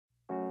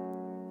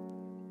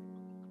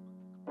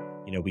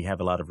we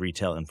have a lot of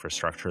retail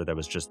infrastructure that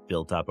was just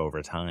built up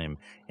over time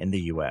in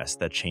the US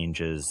that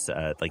changes,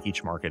 like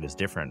each market is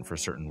different for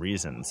certain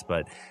reasons.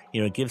 But,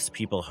 it gives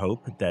people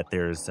hope that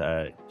there's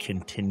a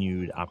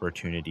continued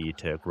opportunity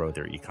to grow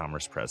their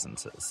e-commerce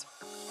presences.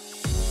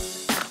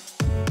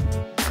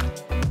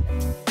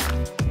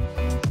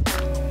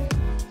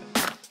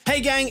 Hey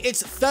gang,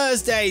 it's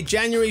Thursday,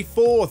 January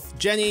 4th.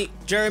 Jenny,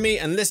 Jeremy,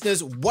 and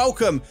listeners,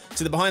 welcome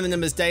to the Behind the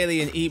Numbers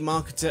Daily and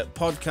eMarketer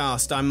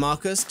podcast. I'm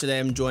Marcus. Today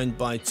I'm joined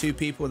by two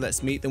people.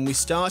 Let's meet them. We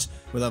start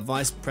with our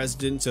Vice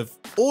President of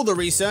all the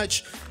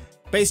research.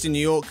 Based in New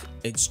York,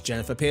 it's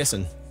Jennifer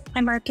Pearson.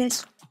 Hi,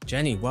 Marcus.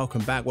 Jenny,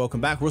 welcome back. Welcome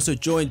back. We're also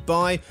joined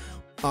by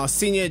our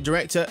Senior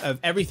Director of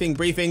Everything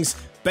Briefings.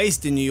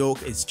 Based in New York,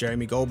 it's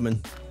Jeremy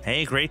Goldman.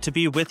 Hey, great to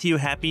be with you.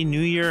 Happy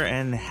New Year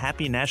and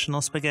happy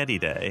National Spaghetti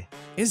Day.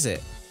 Is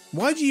it?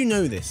 Why do you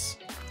know this?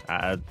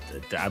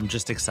 I'm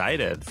just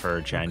excited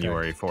for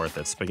January 4th.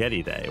 It's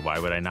Spaghetti Day. Why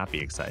would I not be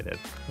excited?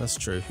 That's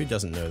true. Who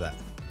doesn't know that?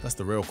 That's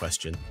the real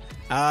question.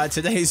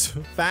 Today's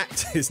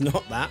fact is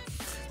not that.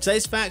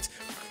 Today's fact,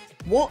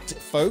 what,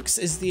 folks,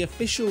 is the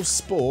official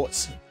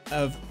sport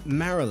of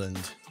Maryland?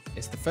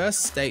 It's the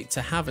first state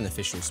to have an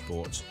official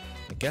sport.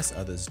 I guess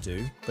others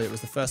do, but it was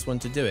the first one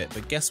to do it.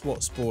 But guess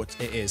what sport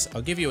it is?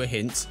 I'll give you a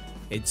hint.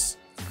 It's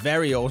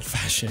very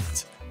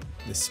old-fashioned,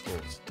 this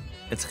sport.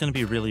 It's going to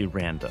be really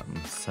random,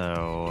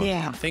 so...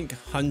 Yeah. I think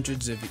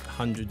hundreds and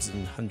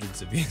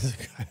hundreds of years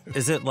ago.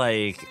 Is it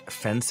like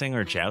fencing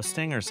or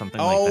jousting or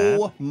something like that?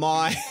 Oh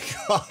my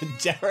God,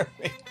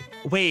 Jeremy.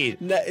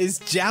 Wait. No, it's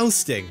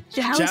jousting.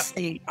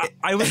 Jousting.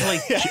 I was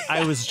like,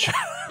 I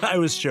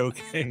was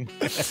joking.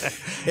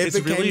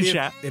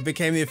 It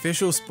became the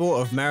official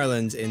sport of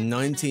Maryland in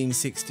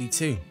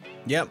 1962.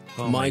 Yep.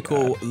 Oh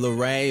Michael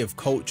Luray of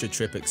Culture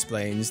Trip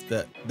explains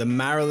that the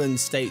Maryland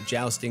State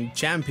Jousting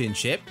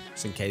Championship,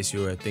 just in case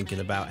you were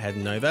thinking about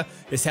heading over,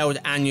 is held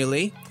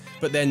annually,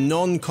 but they're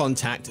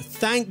non-contact,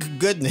 thank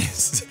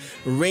goodness,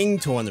 ring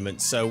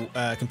tournaments. So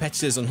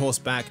competitors on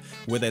horseback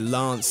with a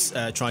lance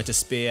try to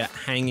spear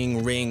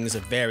hanging rings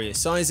of various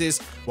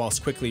sizes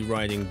whilst quickly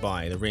riding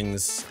by. The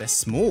rings, they're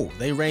small.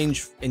 They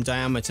range in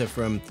diameter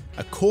from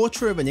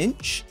 1/4 of an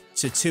inch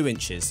to 2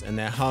 inches, and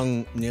they're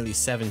hung nearly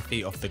 7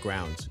 feet off the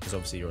ground because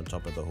obviously you're on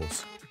top of the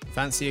horse.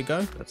 Fancy a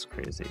go? That's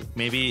crazy.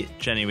 Maybe,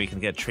 Jenny, we can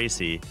get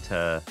Tracy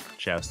to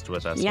joust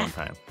with us one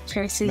time.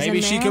 Tracy's Maybe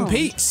in she Maryland.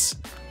 competes.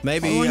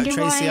 Maybe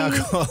Tracy, our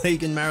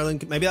colleague in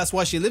Maryland, maybe that's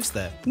why she lives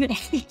there. For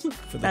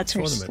the That's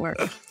her tournament. sport.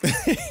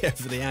 Yeah,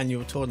 for the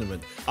annual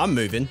tournament. I'm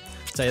moving,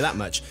 I'll tell you that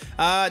much.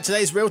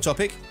 Today's real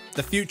topic,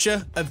 the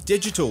future of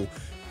digital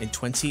in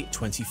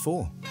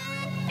 2024.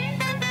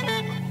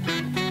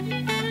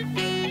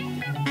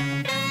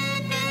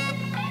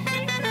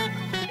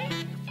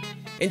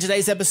 In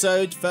today's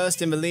episode,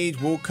 first in the lead,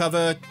 we'll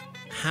cover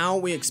how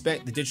we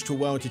expect the digital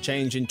world to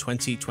change in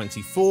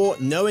 2024.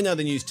 No in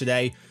other news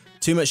today,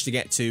 too much to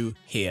get to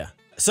here.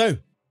 So,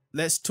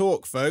 let's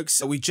talk,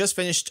 folks. We just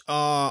finished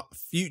our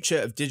Future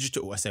of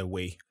Digital. I say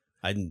we.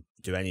 I didn't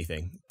do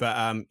anything.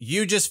 But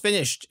you just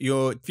finished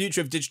your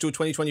Future of Digital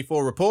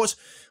 2024 report,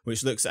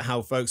 which looks at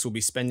how folks will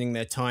be spending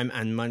their time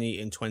and money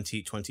in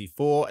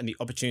 2024 and the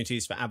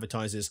opportunities for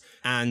advertisers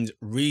and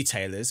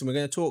retailers. And we're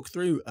going to talk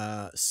through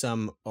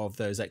some of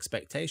those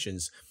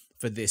expectations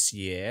for this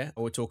year.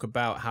 We'll talk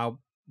about how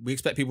we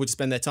expect people to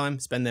spend their time,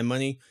 spend their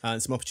money,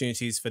 and some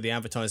opportunities for the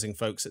advertising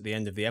folks at the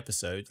end of the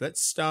episode.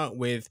 Let's start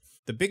with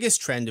the biggest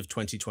trend of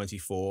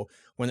 2024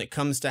 when it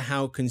comes to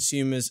how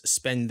consumers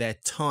spend their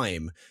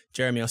time.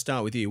 Jeremy, I'll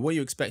start with you. What are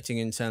you expecting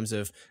in terms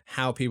of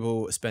how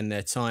people spend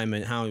their time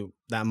and how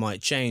that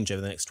might change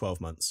over the next 12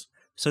 months?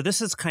 So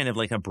this is kind of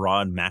like a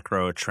broad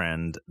macro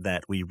trend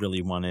that we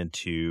really wanted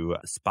to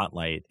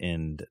spotlight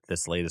in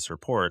this latest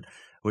report,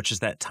 which is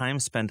that time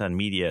spent on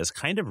media has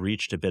kind of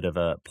reached a bit of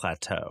a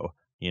plateau.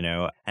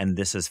 And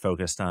this is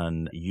focused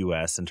on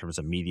US in terms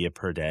of media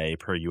per day,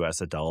 per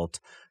US adult.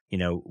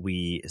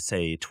 We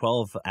say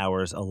 12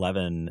 hours,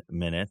 11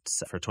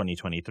 minutes for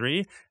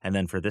 2023. And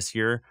then for this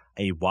year,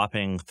 a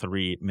whopping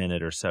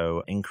 3-minute or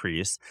so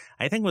increase.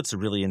 I think what's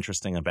really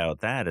interesting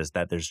about that is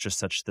that there's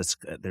just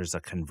there's a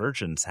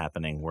convergence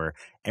happening where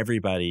every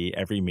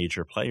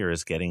major player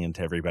is getting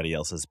into everybody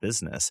else's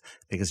business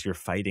because you're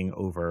fighting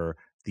over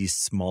these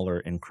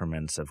smaller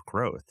increments of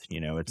growth.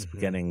 It's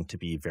getting to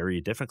be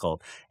very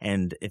difficult.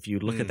 And if you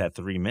look at that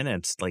 3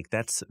 minutes, like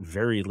that's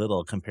very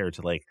little compared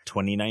to like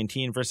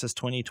 2019 versus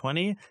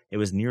 2020. It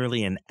was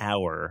nearly an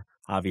hour.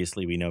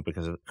 Obviously, we know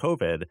because of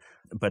COVID,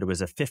 but it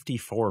was a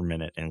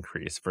 54-minute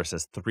increase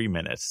versus 3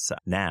 minutes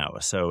now.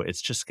 So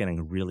it's just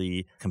getting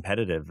really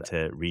competitive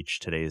to reach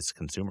today's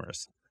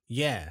consumers.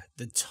 Yeah,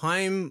 the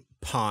time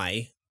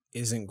pie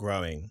isn't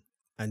growing.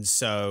 And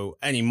so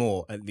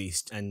anymore, at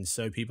least. And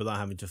so people are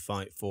having to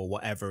fight for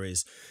whatever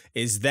is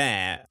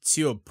there.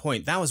 To your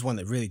point, that was one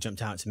that really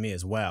jumped out to me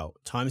as well.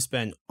 Time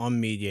spent on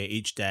media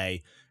each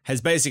day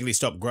has basically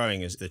stopped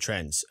growing as the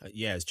trends.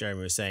 As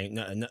Jeremy was saying,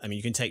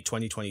 you can take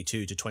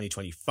 2022 to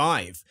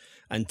 2025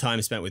 and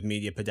time spent with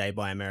media per day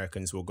by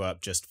Americans will go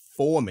up just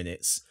 4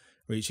 minutes.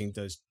 reaching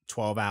those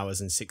 12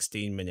 hours and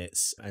 16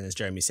 minutes. And as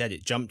Jeremy said,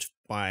 it jumped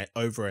by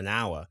over an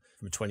hour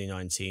from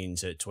 2019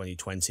 to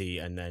 2020.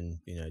 And then,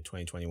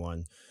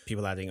 2021,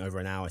 people adding over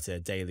an hour to their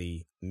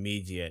daily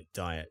media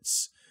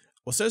diets.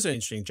 What's also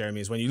interesting,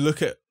 Jeremy, is when you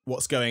look at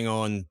what's going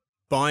on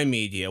by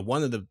media,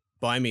 one of the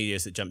by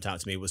medias that jumped out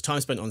to me was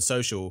time spent on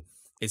social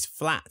is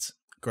flat,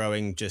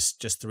 growing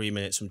just 3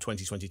 minutes from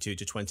 2022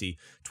 to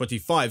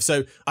 2025.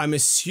 So I'm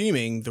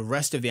assuming the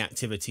rest of the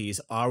activities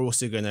are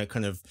also going to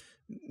kind of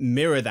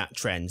mirror that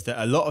trend, that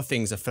a lot of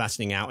things are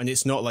flattening out, and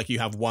it's not like you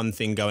have one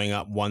thing going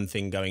up, one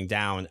thing going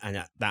down,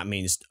 and that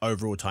means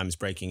overall time is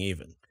breaking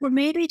even. Or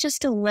maybe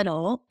just a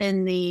little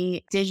in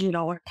the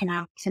digital or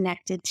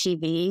connected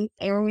TV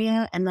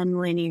area, and then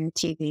linear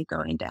TV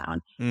going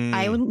down.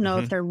 I wouldn't know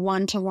if they're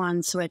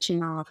one-to-one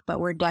switching off, but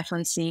we're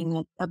definitely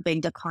seeing a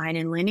big decline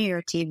in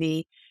linear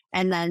TV.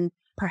 And then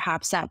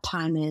perhaps that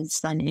time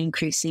is then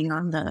increasing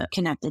on the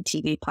connected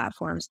TV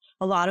platforms.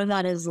 A lot of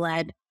that is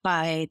led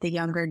by the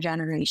younger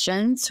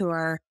generations who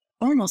are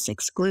almost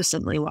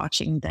exclusively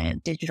watching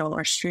the digital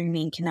or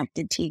streaming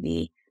connected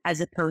TV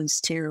as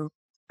opposed to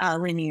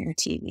linear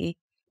TV.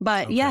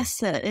 But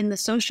yes, in the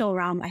social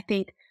realm, I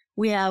think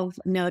we have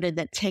noted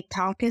that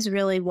TikTok is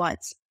really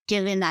what's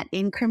given that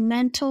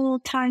incremental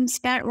time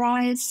spent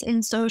rise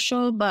in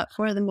social. But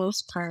for the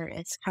most part,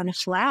 it's kind of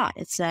flat.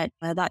 It's that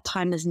that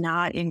time is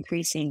not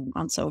increasing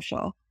on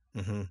social.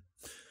 Mm-hmm.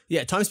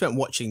 Yeah, time spent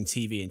watching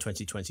TV in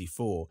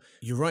 2024.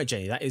 You're right,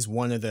 Jenny. That is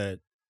one of the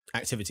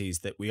activities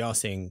that we are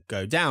seeing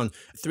go down.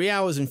 3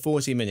 hours and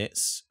 40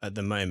 minutes at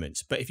the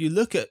moment. But if you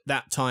look at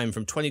that time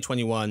from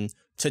 2021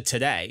 to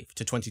today,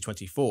 to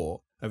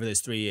 2024, over those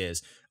 3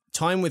 years,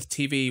 time with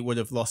TV would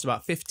have lost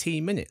about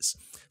 15 minutes.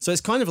 So it's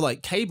kind of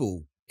like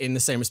cable in the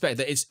same respect,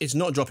 that it's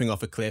not dropping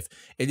off a cliff.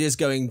 It is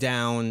going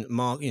down,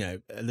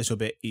 a little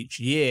bit each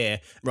year,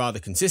 rather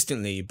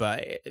consistently,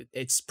 but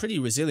it's pretty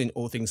resilient,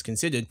 all things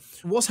considered.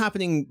 What's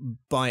happening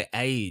by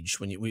age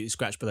when we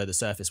scratch below the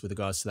surface with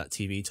regards to that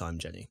TV time,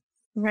 Jenny?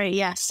 Right.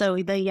 Yeah. So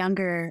the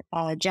younger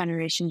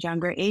generations,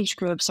 younger age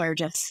groups are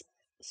just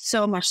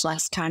so much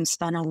less time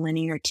spent on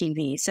linear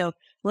TV. So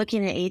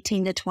looking at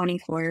 18 to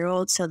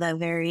 24-year-olds, so the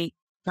very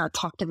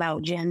talked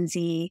about Gen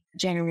Z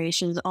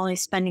generations only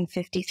spending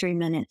 53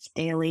 minutes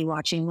daily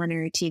watching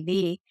linear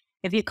TV.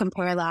 If you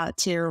compare that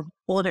to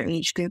older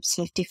age groups,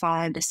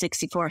 55 to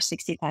 64,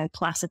 65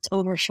 plus, it's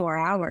over 4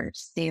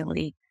 hours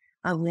daily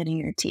of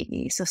linear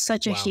TV. So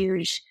such a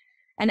huge,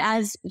 and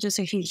as just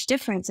a huge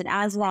difference. And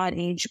as that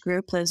age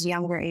group, those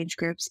younger age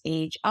groups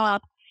age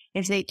up,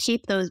 if they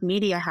keep those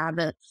media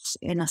habits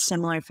in a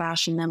similar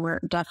fashion, then we're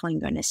definitely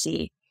going to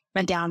see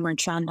a downward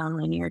trend on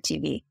linear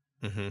TV.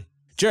 Mm-hmm.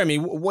 Jeremy,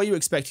 what are you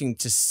expecting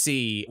to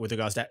see with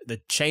regards to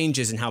the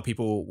changes in how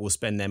people will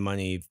spend their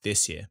money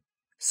this year?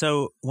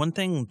 So one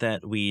thing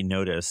that we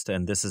noticed,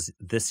 and this is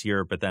this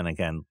year, but then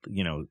again,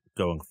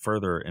 going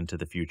further into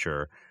the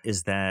future,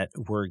 is that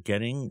we're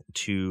getting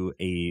to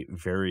a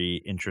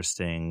very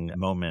interesting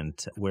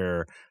moment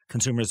where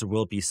consumers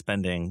will be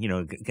spending,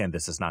 again,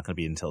 this is not going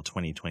to be until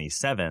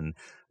 2027,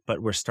 but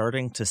we're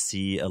starting to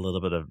see a little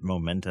bit of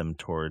momentum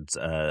towards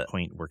a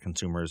point where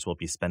consumers will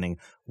be spending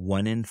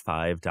 $1 in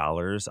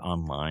 $5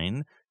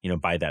 online,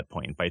 by that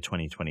point, by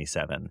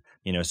 2027.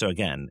 So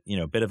again,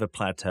 a bit of a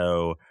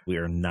plateau. We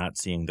are not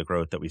seeing the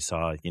growth that we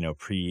saw,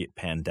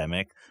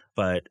 pre-pandemic,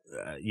 but,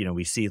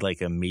 we see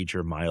like a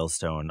major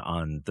milestone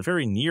on the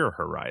very near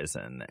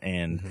horizon.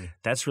 And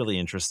that's really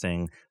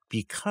interesting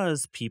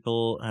because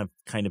people have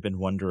kind of been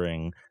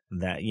wondering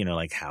that,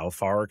 like how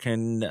far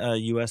can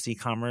U.S.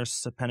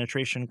 e-commerce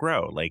penetration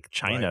grow? Like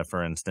China,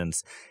 for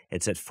instance,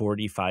 it's at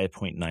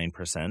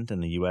 45.9%. In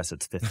the U.S.,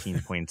 it's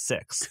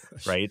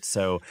 15.6%, right?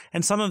 So,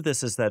 and some of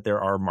this is that there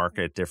are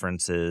market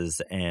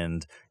differences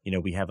and,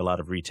 we have a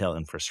lot of retail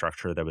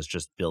infrastructure that was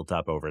just built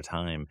up over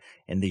time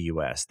in the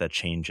U.S. that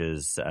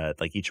changes,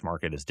 like each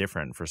market is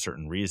different for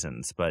certain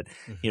reasons. But,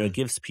 it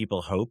gives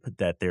people hope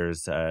that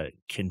there's a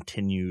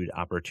continued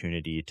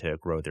opportunity to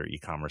grow their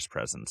e-commerce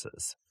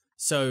presences.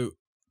 So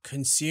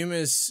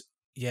consumers,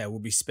 will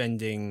be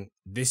spending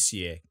this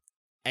year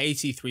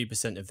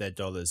 83% of their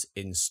dollars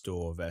in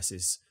store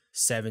versus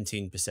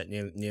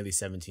 17%, nearly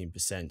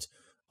 17%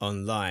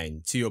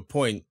 online. To your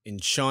point, in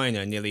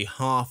China, nearly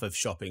half of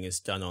shopping is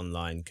done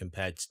online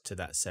compared to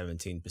that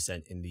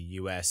 17% in the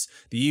US.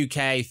 The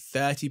UK,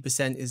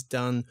 30% is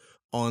done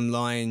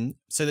online.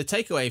 So the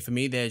takeaway for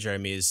me there,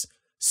 Jeremy, is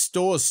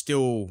stores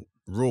still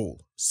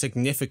rule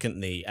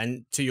significantly.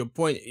 And to your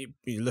point,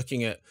 you're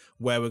looking at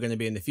where we're going to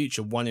be in the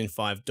future, $1 in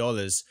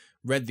 $5.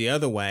 Read the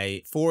other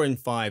way, 4 in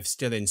 5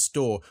 still in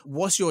store.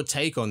 What's your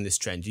take on this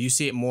trend? Do you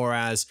see it more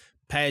as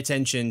pay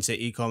attention to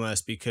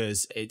e-commerce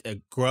because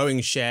a growing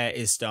share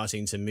is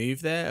starting to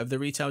move there of the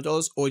retail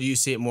dollars? Or do you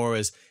see it more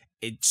as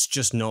it's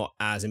just not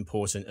as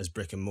important as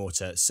brick and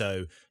mortar?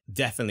 So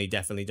definitely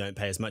don't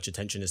pay as much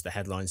attention as the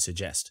headlines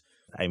suggest.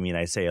 I mean,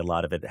 I say a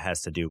lot of it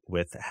has to do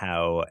with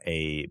how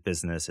a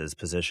business is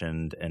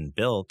positioned and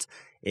built.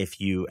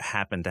 If you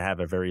happen to have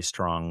a very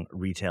strong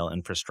retail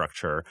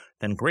infrastructure,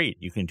 then great.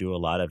 You can do a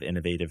lot of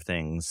innovative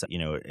things,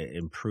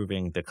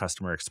 improving the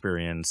customer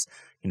experience,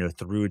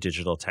 through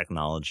digital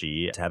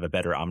technology to have a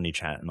better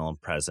omni-channel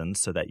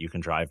presence so that you can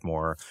drive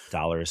more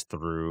dollars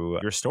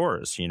through your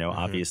stores.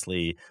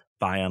 Obviously,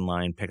 buy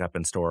online, pick up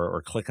in store,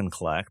 or click and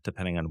collect,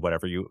 depending on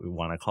whatever you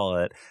want to call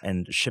it,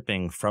 and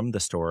shipping from the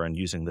store and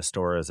using the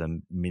store as a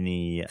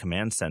mini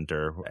command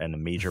center and a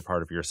major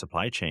part of your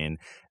supply chain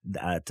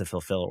to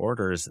fulfill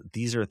orders.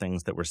 These are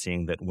things that we're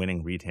seeing that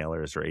winning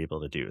retailers are able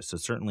to do. So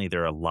certainly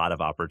there are a lot of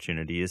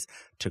opportunities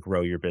to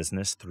grow your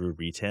business through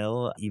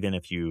retail, even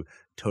if you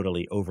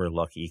totally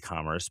overlook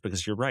e-commerce,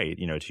 because you're right,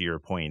 to your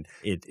point,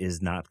 it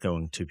is not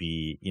going to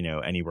be,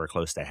 anywhere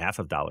close to half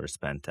of dollars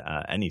spent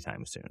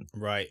anytime soon.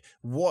 Right.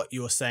 What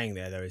you're saying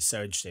there, though, is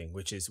so interesting,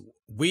 which is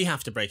we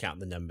have to break out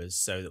the numbers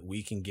so that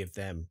we can give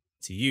them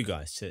to you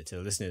guys, to the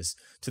listeners,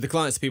 to the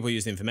clients, the people who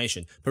use the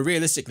information. But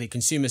realistically,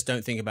 consumers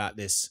don't think about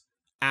this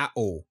at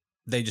all.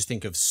 They just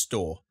think of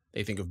store.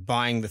 They think of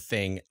buying the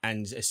thing.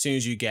 And as soon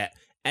as you get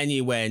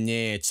anywhere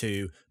near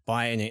to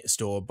buying it at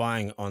store,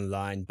 buying it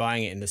online,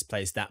 buying it in this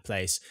place, that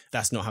place,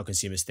 that's not how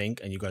consumers think.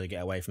 And you've got to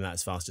get away from that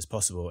as fast as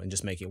possible and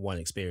just make it one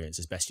experience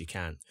as best you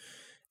can.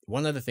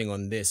 One other thing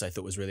on this I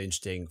thought was really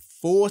interesting.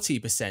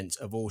 40%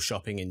 of all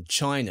shopping in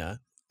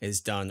China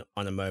is done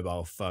on a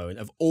mobile phone,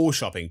 of all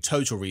shopping,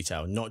 total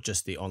retail, not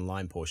just the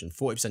online portion.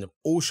 40% of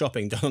all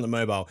shopping done on a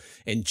mobile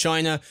in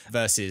China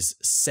versus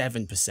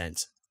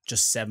 7%.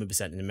 Just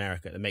 7% in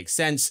America. That makes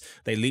sense.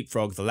 They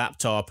leapfrogged the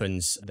laptop, and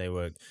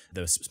the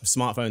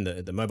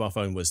smartphone, the mobile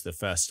phone was the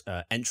first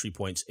entry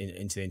point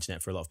into the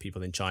internet for a lot of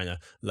people in China,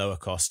 lower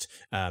cost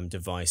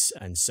device.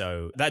 And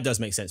so that does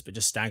make sense, but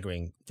just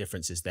staggering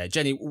differences there.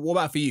 Jenny, what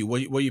about for you?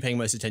 What are you paying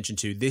most attention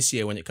to this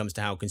year when it comes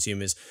to how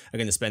consumers are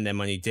going to spend their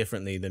money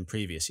differently than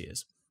previous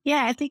years?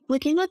 Yeah, I think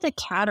looking at the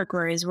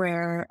categories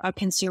where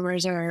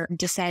consumers are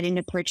deciding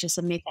to purchase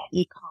and make that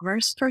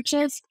e-commerce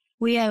purchase,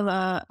 we have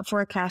a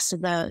forecast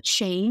of the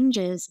change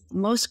is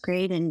most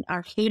great in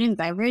our food and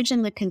beverage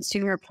and the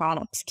consumer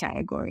products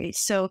category.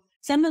 So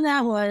some of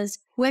that was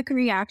quick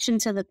reaction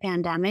to the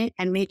pandemic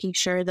and making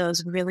sure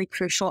those really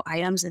crucial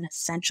items and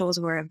essentials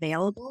were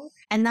available.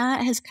 And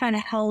that has kind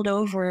of held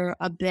over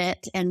a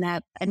bit, and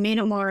that it made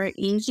it more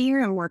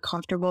easier and more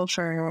comfortable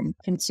for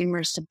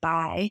consumers to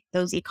buy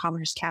those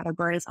e-commerce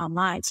categories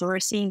online. So we're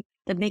seeing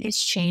the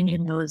biggest change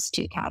in those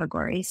two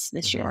categories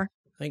this year.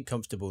 I think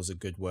comfortable is a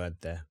good word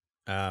there.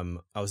 I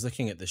was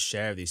looking at the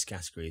share of these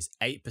categories.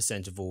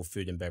 8% of all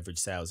food and beverage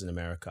sales in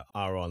America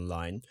are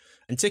online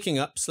and ticking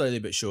up slowly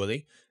but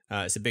surely.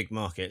 It's a big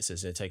market, so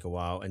it's going to take a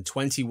while. And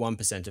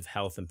 21% of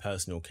health and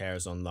personal care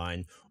is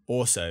online.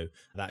 Also,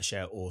 that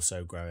share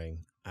also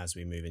growing as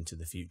we move into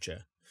the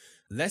future.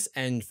 Let's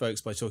end,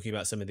 folks, by talking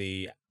about some of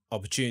the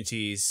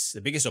opportunities,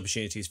 the biggest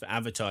opportunities for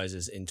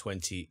advertisers in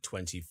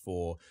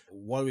 2024.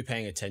 What are we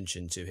paying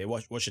attention to here?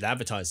 What should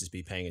advertisers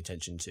be paying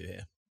attention to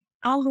here?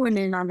 I'll hone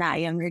in on that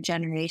younger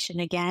generation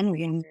again,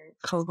 younger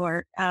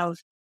cohort of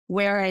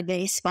where are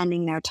they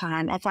spending their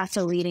time? If that's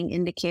a leading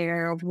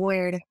indicator of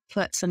where to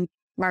put some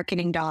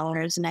marketing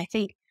dollars. And I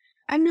think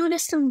I've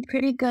noticed some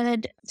pretty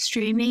good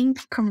streaming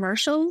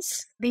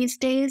commercials these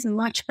days,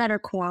 much better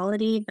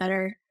quality,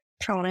 better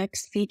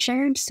products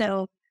featured.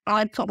 So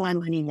I'd put my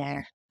money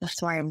there. That's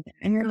why I'm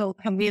there.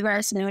 Have you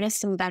guys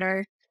noticed some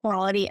better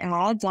quality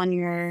ads on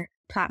your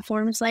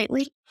platforms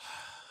lately?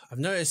 I've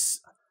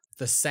noticed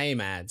the same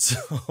ads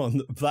on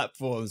the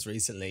platforms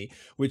recently,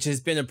 which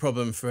has been a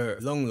problem for a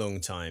long, long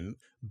time.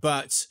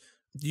 But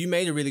you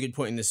made a really good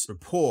point in this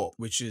report,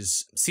 which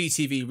is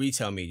CTV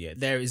retail media.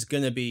 There is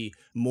going to be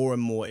more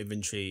and more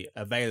inventory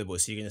available.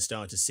 So you're going to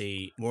start to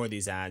see more of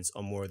these ads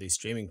on more of these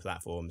streaming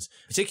platforms,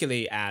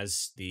 particularly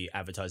as the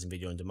advertising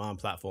video on demand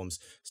platforms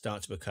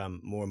start to become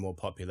more and more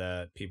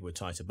popular. People with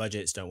tighter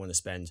budgets don't want to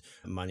spend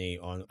money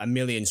on a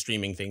million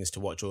streaming things to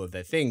watch all of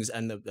their things.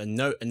 And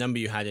a number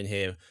you had in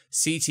here,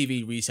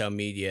 CTV retail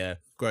media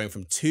growing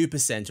from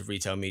 2% of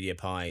retail media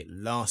pie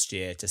last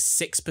year to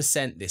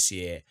 6% this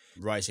year,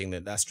 writing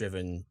that that's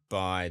driven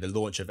by the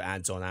launch of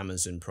ads on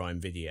Amazon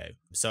Prime Video.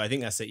 So I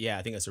think that's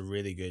a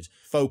really good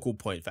focal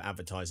point for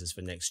advertisers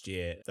for next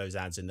year, those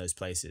ads in those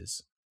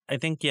places. I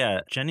think,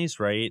 yeah, Jenny's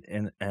right,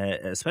 and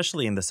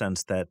especially in the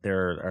sense that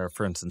there are,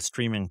 for instance,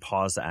 streaming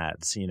pause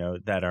ads,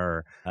 that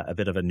are a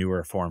bit of a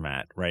newer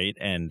format, right?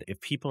 And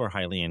if people are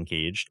highly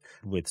engaged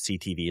with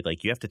CTV,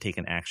 like, you have to take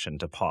an action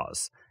to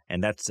pause.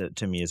 And that's,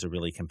 to me, is a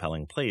really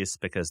compelling place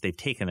because they've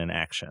taken an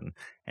action.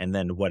 And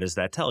then what does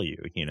that tell you?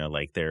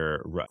 Like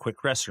their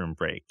quick restroom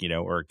break,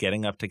 or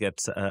getting up to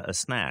get a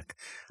snack.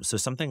 So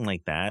something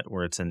like that,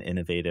 where it's an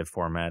innovative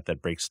format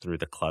that breaks through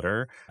the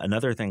clutter.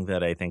 Another thing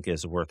that I think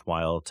is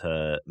worthwhile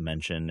to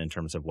mention in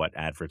terms of what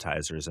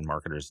advertisers and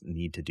marketers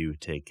need to do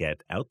to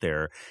get out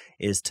there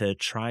is to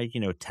try,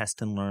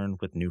 test and learn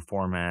with new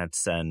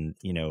formats and,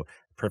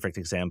 perfect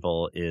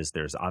example is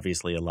there's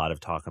obviously a lot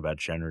of talk about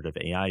generative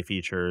AI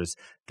features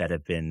that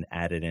have been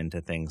added into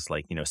things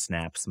like,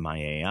 Snap's My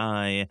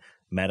AI,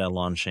 Meta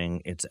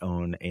launching its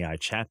own AI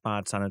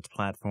chatbots on its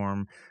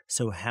platform.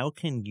 So how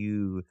can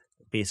you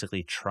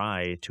basically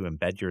try to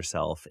embed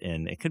yourself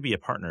in, it could be a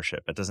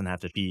partnership, it doesn't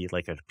have to be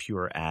like a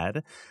pure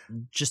ad,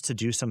 just to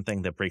do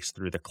something that breaks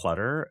through the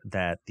clutter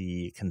that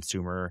the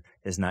consumer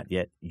is not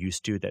yet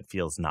used to, that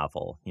feels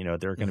novel.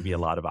 There are going to be a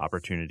lot of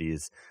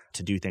opportunities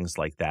to do things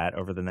like that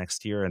over the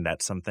next year. And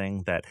that's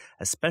something that,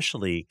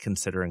 especially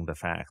considering the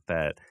fact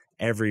that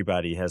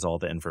everybody has all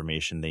the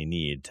information they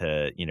need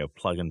to,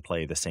 plug and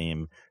play the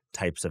same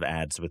types of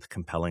ads with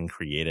compelling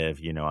creative,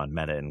 on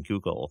Meta and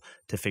Google,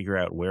 to figure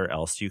out where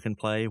else you can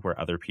play, where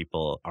other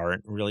people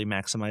aren't really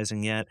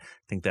maximizing yet.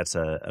 I think that's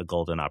a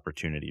golden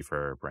opportunity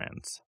for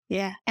brands.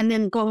 Yeah. And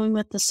then going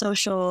with the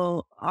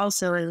social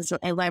also is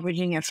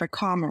leveraging it for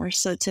commerce.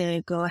 So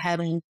to go ahead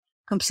and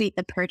complete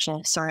the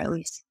purchase, or at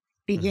least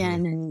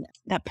begin in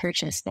that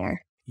purchase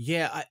there.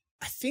 Yeah,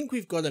 I think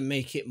we've got to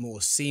make it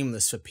more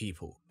seamless for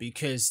people,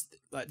 because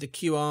like the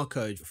QR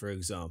code, for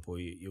example,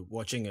 you're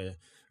watching a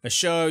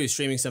show, you're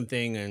streaming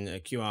something, and a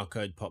QR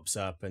code pops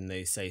up and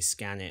they say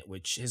scan it,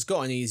 which has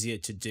gotten easier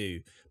to do.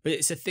 But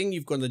it's a thing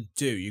you've got to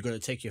do. You've got to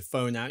take your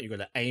phone out, you've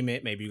got to aim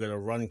it, maybe you've got to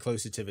run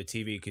closer to the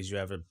TV because you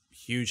have a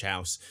huge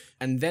house.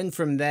 And then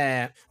from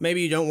there,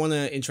 maybe you don't want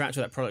to interact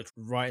with that product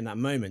right in that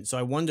moment. So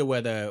I wonder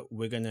whether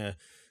we're going to,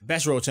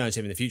 better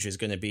alternative in the future is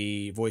going to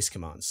be voice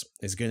commands.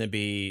 It's going to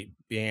be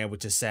being able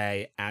to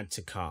say, add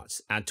to cart,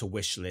 add to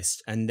wish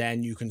list, and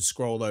then you can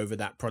scroll over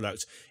that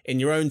product in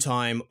your own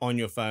time on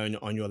your phone,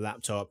 on your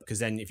laptop, because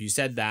then if you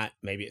said that,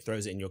 maybe it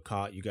throws it in your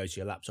cart, you go to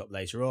your laptop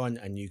later on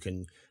and you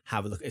can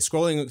have a look. It's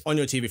scrolling on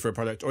your TV for a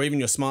product, or even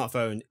your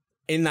smartphone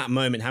in that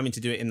moment, having to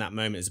do it in that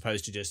moment, as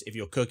opposed to just if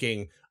you're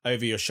cooking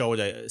over your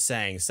shoulder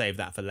saying, save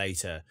that for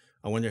later.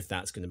 I wonder if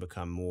that's going to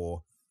become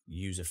more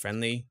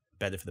user-friendly,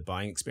 better for the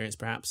buying experience,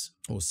 perhaps.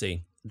 We'll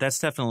see. That's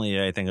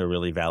definitely, I think, a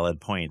really valid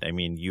point. I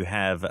mean, you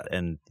have,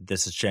 and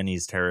this is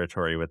Jenny's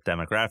territory with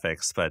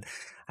demographics, but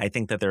I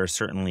think that there are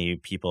certainly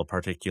people,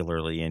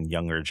 particularly in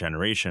younger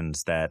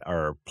generations, that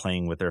are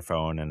playing with their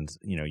phone and,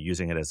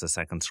 using it as a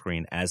second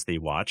screen as they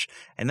watch.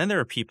 And then there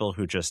are people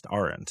who just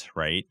aren't,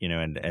 right?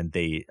 And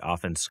they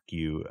often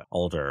skew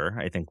older.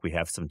 I think we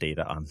have some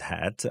data on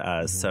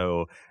that.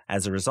 So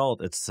as a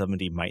result,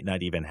 somebody might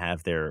not even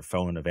have their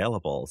phone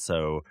available.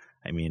 So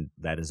I mean,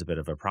 that is a bit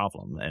of a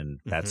problem, and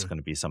that's going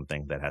to be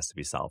something that has to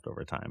be solved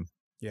over time.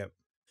 Yep.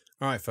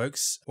 All right,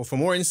 folks. Well, for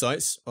more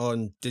insights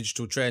on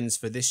digital trends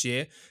for this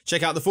year,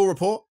 check out the full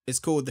report. It's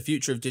called The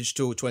Future of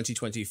Digital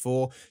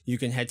 2024. You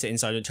can head to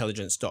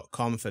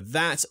insiderintelligence.com for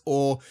that,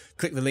 or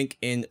click the link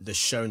in the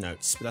show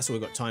notes. But that's all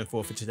we've got time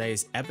for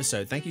today's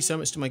episode. Thank you so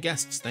much to my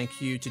guests. Thank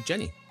you to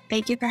Jenny.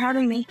 Thank you for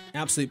having me.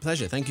 Absolute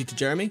pleasure. Thank you to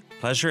Jeremy.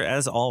 Pleasure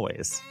as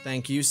always.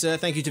 Thank you, sir.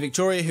 Thank you to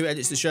Victoria, who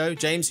edits the show,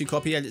 James, who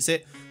copy edits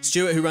it,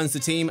 Stuart, who runs the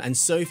team, and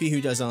Sophie,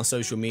 who does our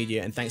social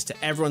media. And thanks to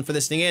everyone for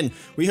listening in.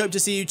 We hope to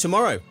see you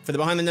tomorrow for the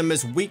Behind the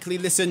Numbers Weekly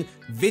Listen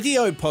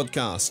video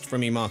podcast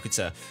from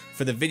eMarketer.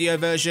 For the video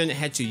version,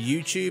 head to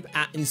YouTube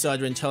at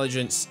Insider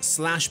Intelligence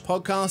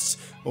 /podcasts,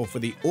 or for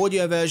the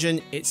audio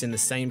version, it's in the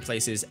same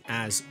places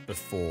as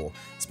before: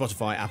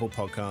 Spotify, Apple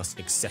Podcasts,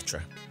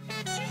 etc.